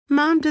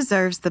Mom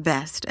deserves the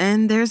best,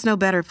 and there's no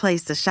better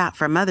place to shop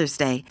for Mother's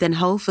Day than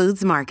Whole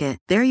Foods Market.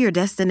 They're your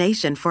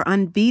destination for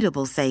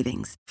unbeatable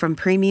savings, from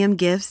premium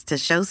gifts to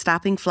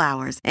show-stopping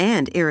flowers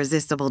and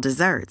irresistible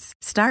desserts.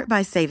 Start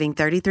by saving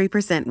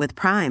 33% with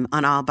Prime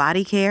on all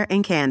body care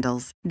and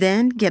candles.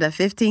 Then get a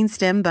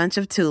 15-stem bunch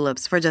of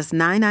tulips for just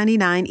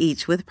 $9.99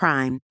 each with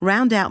Prime.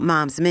 Round out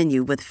Mom's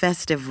menu with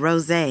festive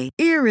rosé,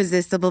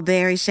 irresistible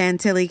berry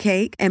chantilly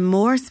cake, and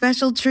more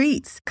special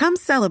treats. Come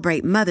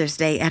celebrate Mother's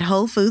Day at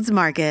Whole Foods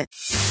Market.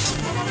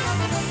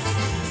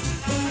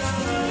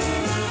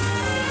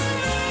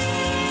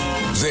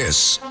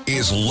 This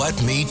is Let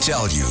Me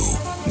Tell You.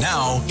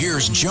 Now,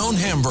 here's Joan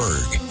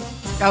Hamburg.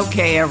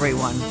 Okay,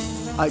 everyone.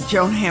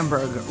 Joan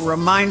Hamburg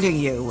reminding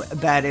you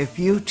that if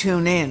you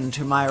tune in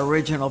to my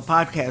original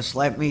podcast,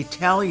 Let Me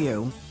Tell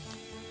You,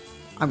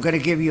 I'm going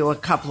to give you a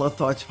couple of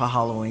thoughts for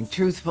Halloween.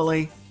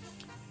 Truthfully,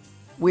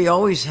 we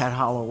always had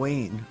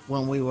Halloween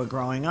when we were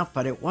growing up,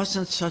 but it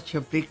wasn't such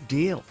a big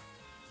deal.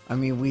 I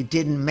mean, we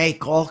didn't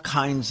make all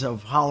kinds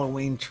of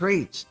Halloween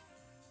treats.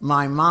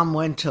 My mom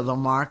went to the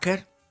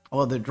market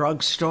or the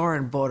drugstore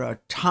and bought a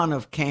ton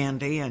of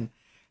candy, and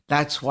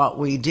that's what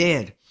we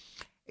did.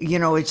 You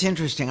know, it's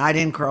interesting. I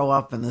didn't grow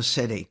up in the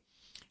city.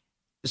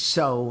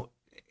 So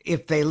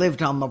if they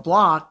lived on the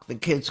block, the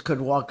kids could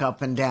walk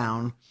up and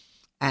down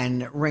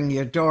and ring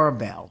your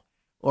doorbell,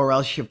 or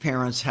else your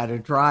parents had to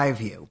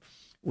drive you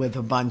with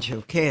a bunch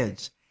of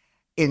kids.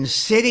 In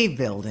city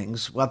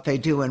buildings, what they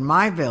do in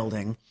my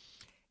building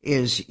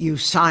is you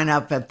sign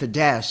up at the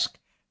desk.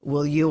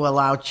 Will you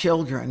allow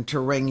children to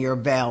ring your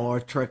bell or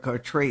trick or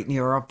treat in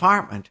your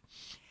apartment?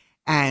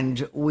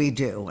 And we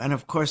do. And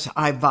of course,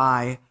 I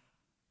buy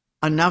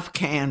enough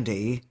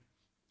candy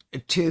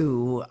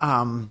to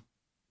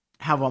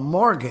have a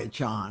mortgage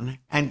on.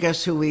 And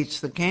guess who eats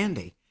the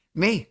candy?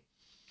 Me.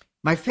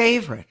 My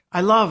favorite.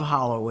 I love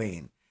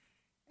Halloween.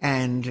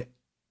 And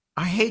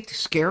I hate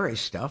scary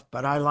stuff,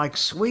 but I like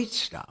sweet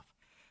stuff.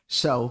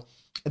 So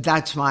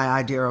that's my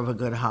idea of a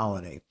good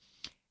holiday.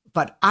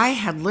 But I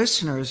had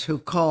listeners who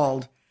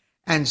called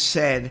and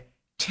said,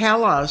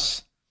 tell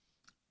us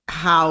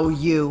how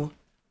you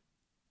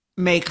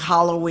make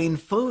Halloween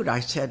food.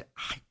 I said,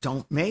 I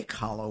don't make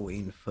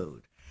Halloween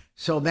food.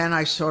 So then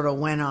I sort of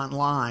went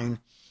online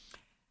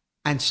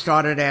and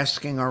started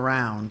asking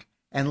around.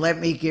 And let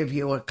me give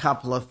you a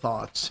couple of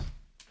thoughts.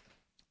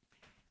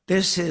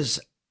 This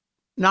is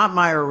not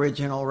my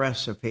original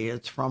recipe.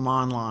 It's from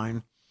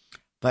online,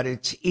 but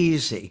it's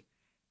easy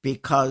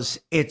because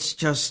it's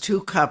just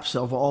 2 cups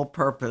of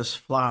all-purpose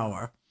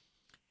flour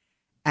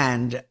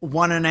and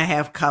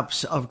 1.5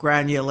 cups of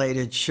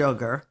granulated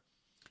sugar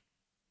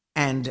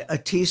and a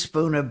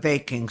teaspoon of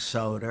baking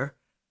soda,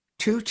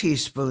 2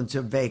 teaspoons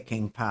of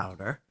baking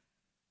powder,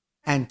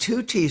 and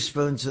 2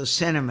 teaspoons of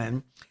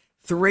cinnamon,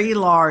 3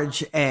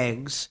 large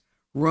eggs,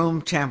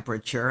 room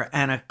temperature,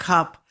 and a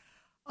cup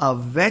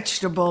of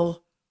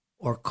vegetable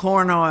or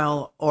corn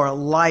oil or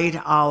light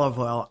olive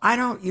oil. I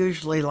don't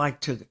usually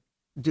like to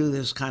do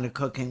this kind of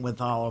cooking with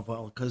olive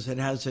oil because it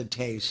has a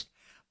taste,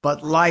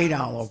 but light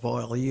olive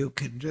oil you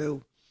can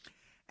do.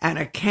 And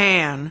a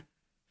can,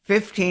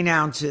 15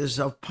 ounces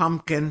of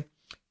pumpkin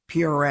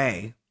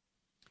puree.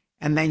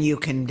 And then you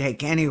can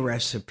take any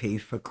recipe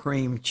for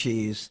cream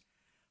cheese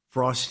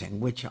frosting,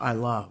 which I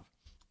love.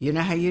 You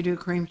know how you do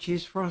cream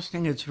cheese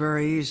frosting? It's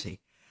very easy.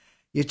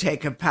 You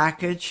take a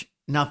package,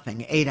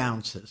 8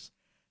 ounces,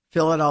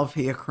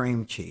 Philadelphia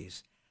cream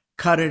cheese,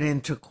 cut it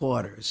into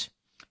quarters.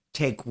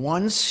 Take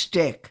 1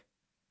 stick,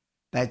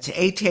 that's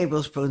 8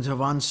 tablespoons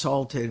of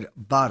unsalted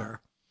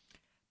butter.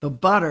 The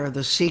butter,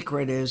 the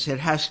secret is it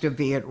has to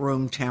be at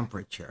room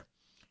temperature.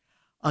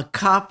 A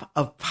cup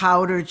of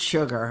powdered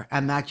sugar,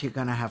 and that you're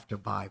going to have to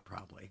buy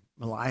probably.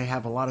 Well, I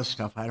have a lot of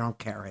stuff. I don't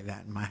carry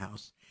that in my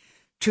house.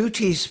 2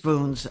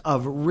 teaspoons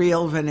of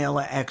real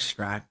vanilla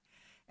extract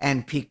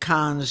and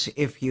pecans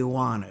if you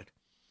want it.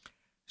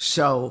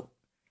 So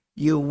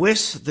you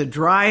whisk the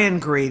dry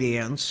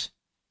ingredients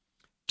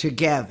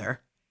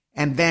together,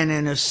 and then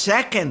in a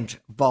second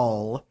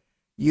bowl,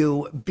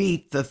 you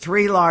beat the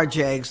 3 large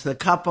eggs, the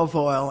cup of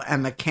oil,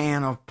 and the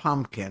can of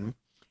pumpkin.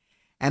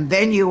 And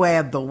then you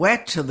add the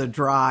wet to the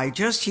dry.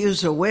 Just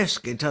use a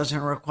whisk. It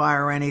doesn't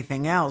require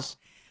anything else.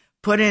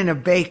 Put in a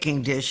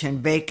baking dish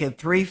and bake at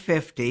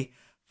 350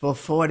 for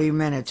 40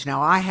 minutes. Now,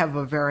 I have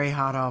a very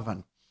hot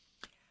oven,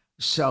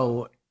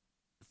 so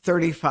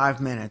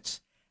 35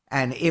 minutes,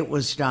 and it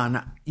was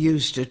done.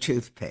 Used a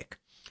toothpick.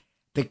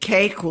 The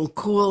cake will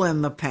cool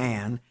in the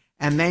pan,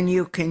 and then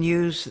you can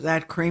use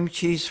that cream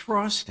cheese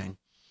frosting.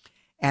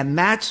 And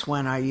that's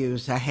when I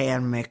use a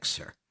hand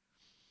mixer.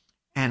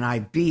 And I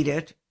beat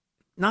it,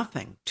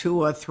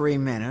 2 or 3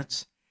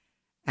 minutes,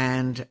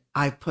 and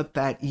I put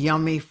that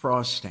yummy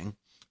frosting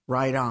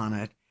right on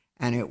it,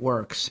 and it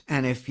works.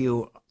 And if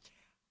you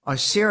are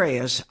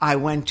serious, I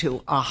went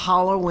to a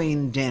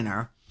Halloween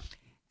dinner,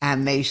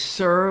 and they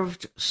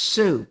served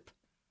soup,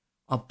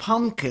 a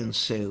pumpkin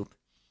soup,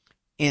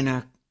 in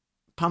a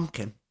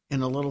pumpkin,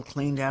 in a little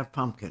cleaned out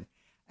pumpkin.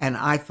 And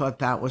I thought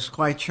that was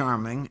quite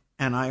charming.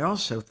 And I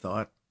also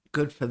thought,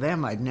 good for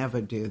them, I'd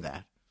never do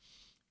that.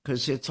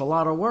 because it's a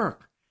lot of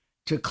work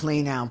to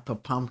clean out the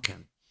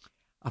pumpkin.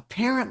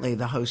 Apparently,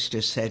 the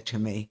hostess said to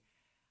me,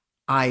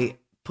 I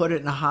put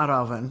it in a hot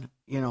oven,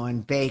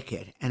 and bake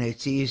it, and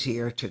it's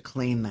easier to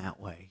clean that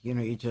way.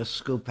 You just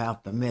scoop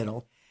out the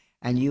middle,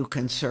 and you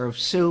can serve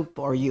soup,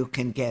 or you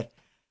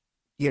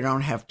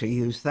don't have to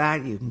use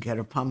that. You can get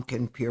a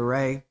pumpkin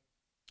puree,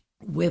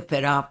 whip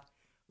it up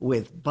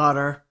with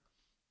butter,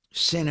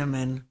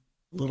 cinnamon,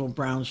 little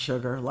brown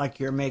sugar, like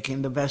you're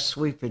making the best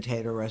sweet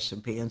potato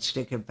recipe, and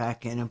stick it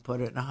back in and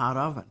put it in a hot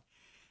oven.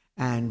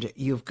 And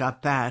you've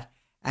got that,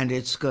 and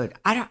it's good.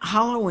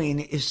 Halloween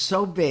is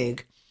so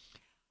big.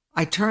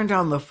 I turned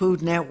on the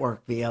Food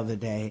Network the other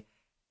day.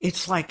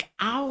 It's like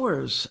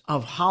hours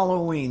of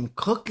Halloween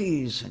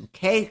cookies and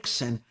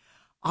cakes and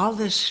all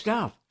this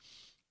stuff.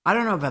 I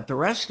don't know about the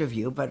rest of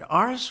you, but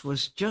ours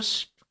was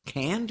just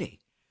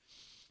candy.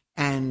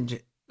 And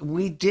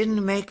we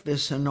didn't make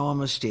this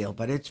enormous deal,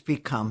 but it's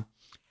become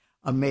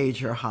a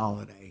major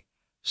holiday.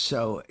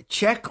 So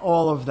check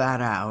all of that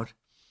out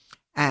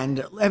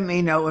and let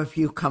me know if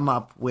you come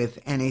up with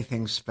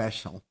anything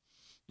special.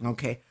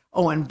 Okay.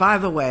 Oh, and by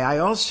the way, I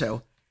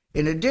also,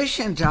 in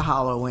addition to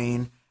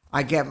Halloween,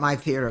 I get my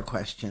theater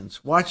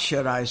questions. What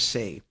should I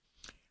see?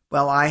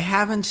 Well, I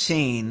haven't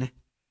seen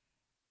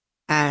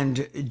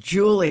and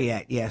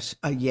Juliet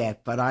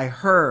yet, but I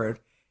heard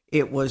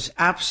it was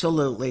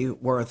absolutely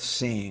worth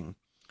seeing.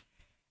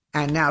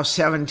 And now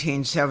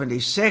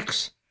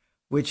 1776,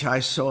 which I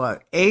saw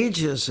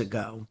ages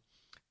ago,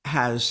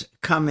 has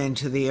come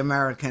into the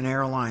American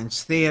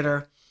Airlines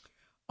Theater.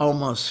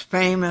 Almost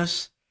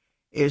Famous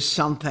is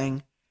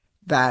something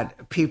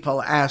that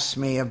people ask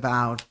me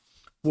about.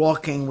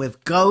 Walking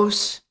with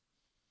Ghosts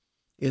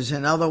is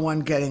another one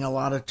getting a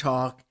lot of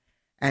talk.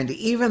 And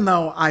even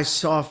though I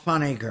saw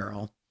Funny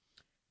Girl,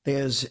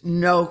 there's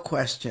no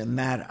question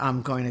that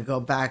I'm going to go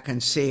back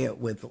and see it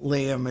with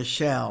Leah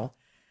Michelle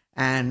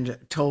and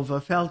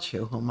Tova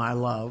Feldshuh, whom I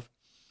love,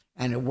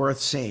 and worth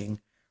seeing.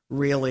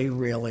 Really,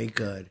 really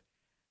good.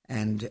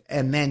 And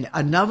then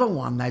another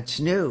one that's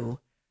new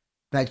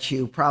that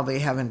you probably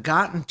haven't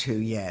gotten to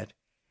yet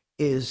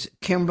is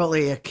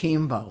Kimberly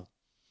Akimbo.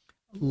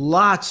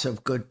 Lots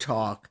of good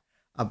talk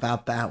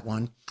about that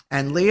one.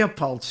 And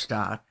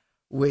Leopoldstadt,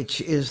 which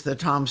is the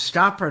Tom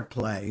Stoppard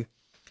play.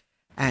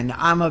 And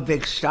I'm a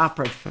big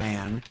Stoppard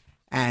fan,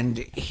 and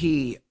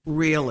he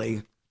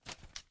really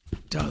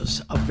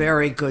does a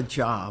very good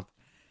job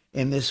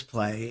in this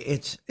play.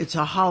 It's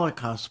a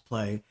Holocaust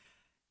play,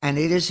 and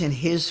it isn't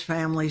his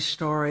family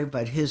story,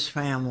 but his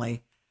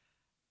family,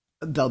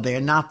 though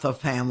they're not the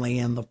family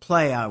in the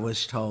play, I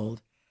was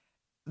told,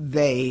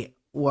 this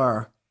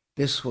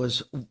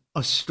was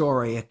a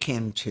story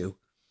akin to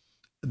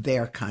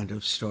their kind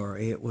of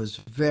story. It was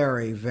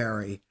very,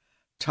 very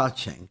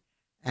touching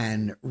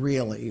and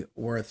really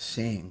worth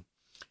seeing.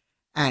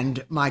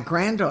 And my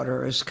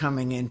granddaughter is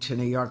coming into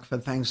New York for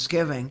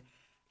Thanksgiving,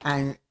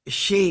 and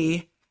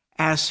she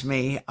asked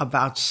me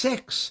about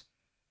Six.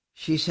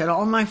 She said,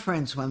 all my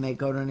friends, when they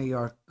go to New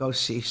York, go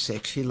see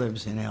Six. She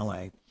lives in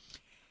L.A.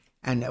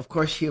 And, of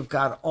course, you've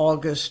got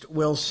August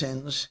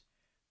Wilson's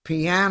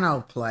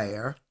piano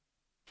player.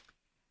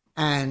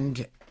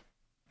 And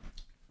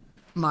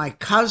my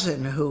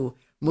cousin, who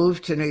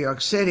moved to New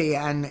York City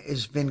and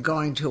has been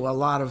going to a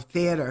lot of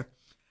theater,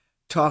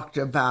 talked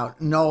about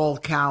Noel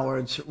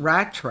Coward's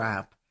Rat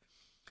Trap,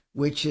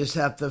 which is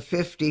at the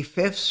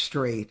 55th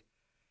Street.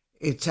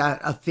 It's at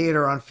a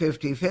theater on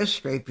 55th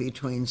Street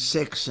between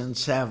 6th and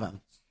 7th.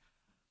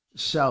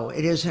 So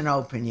it isn't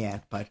open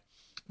yet, but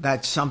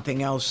that's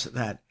something else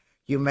that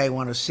you may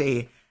want to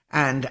see.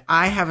 And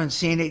I haven't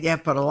seen it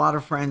yet, but a lot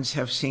of friends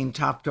have seen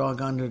Top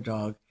Dog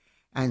Underdog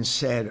and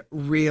said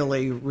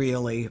really,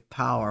 really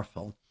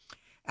powerful.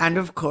 And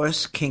of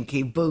course,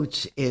 Kinky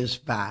Boots is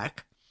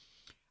back.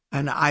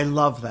 And I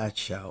love that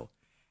show.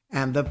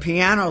 And the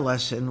piano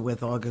lesson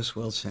with August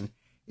Wilson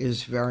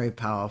is very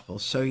powerful.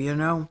 So,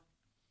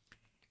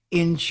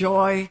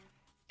 enjoy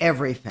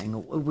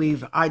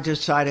everything. I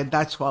decided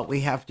that's what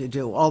we have to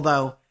do.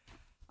 Although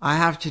I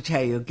have to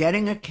tell you,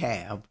 getting a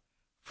cab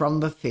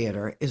from the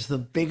theater is the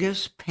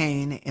biggest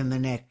pain in the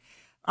neck.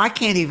 I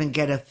can't even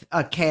get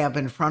a cab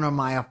in front of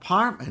my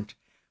apartment,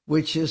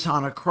 which is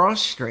on a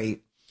cross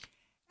street.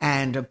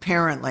 And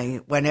apparently,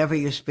 whenever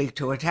you speak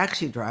to a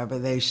taxi driver,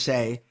 they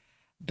say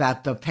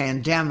that the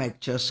pandemic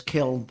just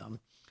killed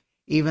them,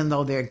 even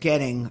though they're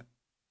getting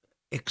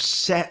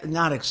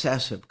not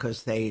excessive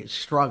because they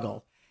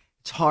struggle.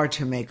 It's hard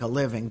to make a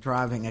living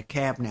driving a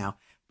cab now,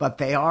 but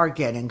they are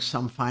getting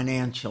some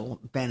financial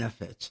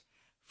benefits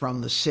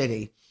from the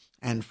city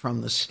and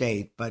from the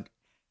state, but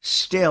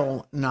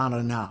still not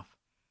enough.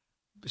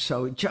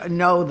 So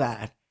know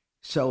that.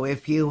 So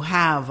if you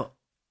have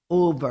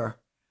Uber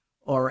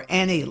or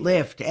any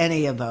Lyft,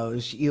 any of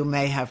those, you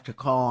may have to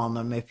call on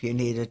them if you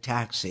need a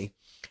taxi.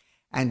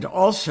 And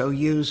also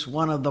use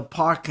one of the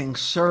parking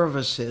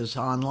services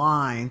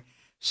online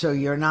so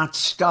you're not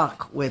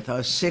stuck with a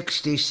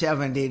 $60,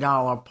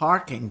 $70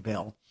 parking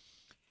bill,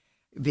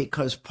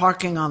 because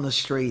parking on the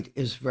street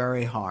is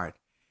very hard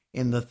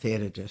in the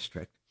theater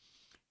district.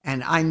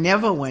 And I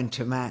never went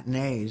to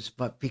matinees,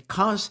 but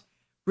because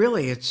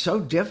really it's so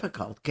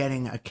difficult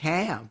getting a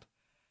cab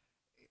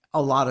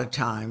a lot of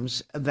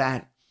times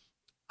that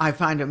I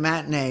find a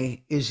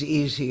matinee is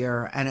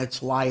easier and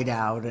it's light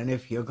out. And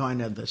if you're going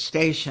to the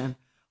station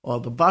or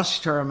the bus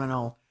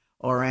terminal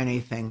or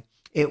anything,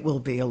 it will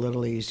be a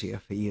little easier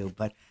for you.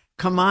 But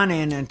come on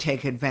in and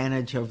take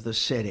advantage of the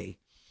city.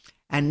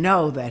 And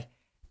know that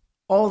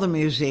all the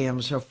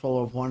museums are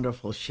full of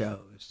wonderful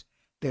shows.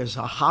 There's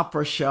a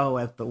Hopper show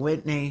at the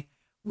Whitney,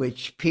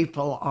 which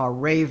people are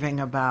raving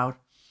about.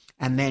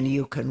 And then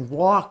you can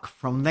walk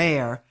from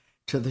there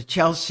to the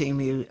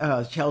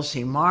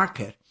Chelsea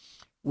Market,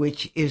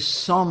 which is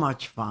so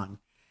much fun.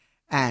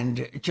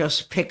 And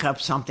just pick up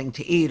something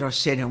to eat or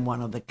sit in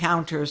one of the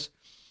counters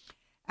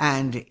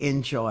and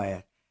enjoy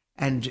it.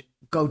 And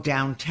go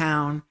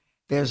downtown.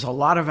 There's a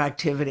lot of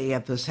activity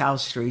at the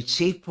South Street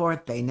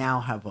Seaport. They now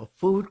have a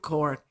food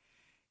court.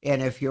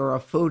 And if you're a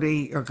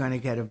foodie, you're going to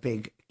get a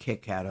big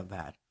kick out of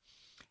that.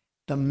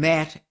 The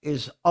Met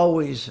is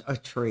always a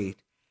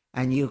treat.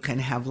 And you can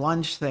have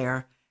lunch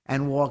there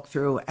and walk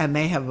through. And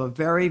they have a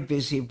very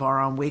busy bar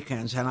on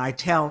weekends. And I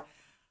tell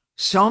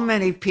so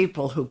many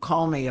people who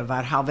call me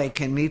about how they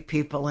can meet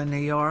people in New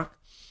York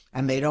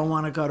and they don't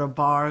want to go to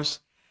bars.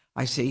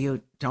 I say,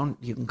 you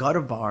can go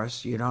to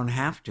bars. You don't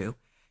have to.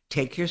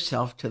 Take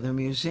yourself to the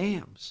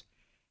museums.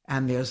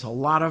 And there's a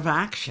lot of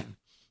action.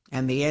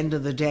 And the end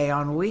of the day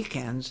on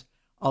weekends,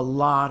 a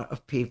lot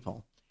of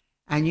people.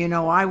 And, you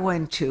know, I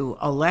went to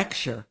a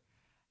lecture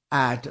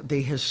at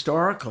the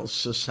Historical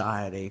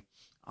Society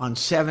on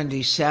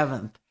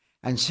 77th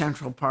and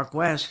Central Park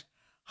West.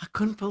 I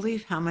couldn't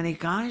believe how many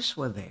guys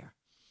were there.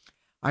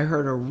 I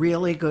heard a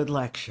really good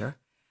lecture,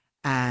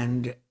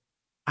 and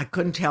I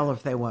couldn't tell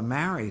if they were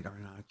married or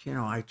not. You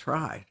know, I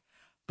tried.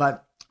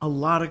 But a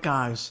lot of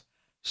guys.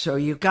 So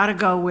you've got to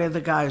go where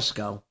the guys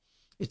go.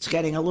 It's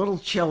getting a little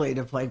chilly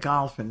to play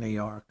golf in New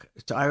York.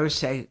 So I always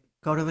say,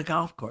 go to the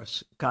golf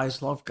course.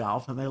 Guys love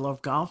golf, and they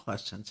love golf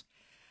lessons.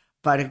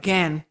 But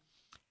again,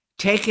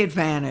 take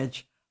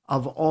advantage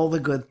of all the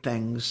good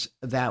things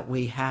that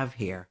we have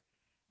here.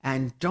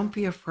 And don't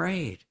be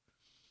afraid.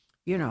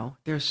 You know,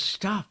 there's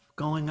stuff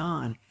going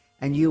on,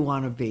 and you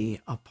want to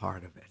be a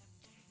part of it.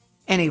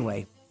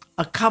 Anyway,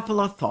 a couple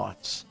of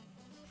thoughts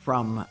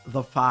from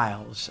the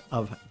files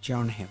of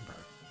Joan Hamburg.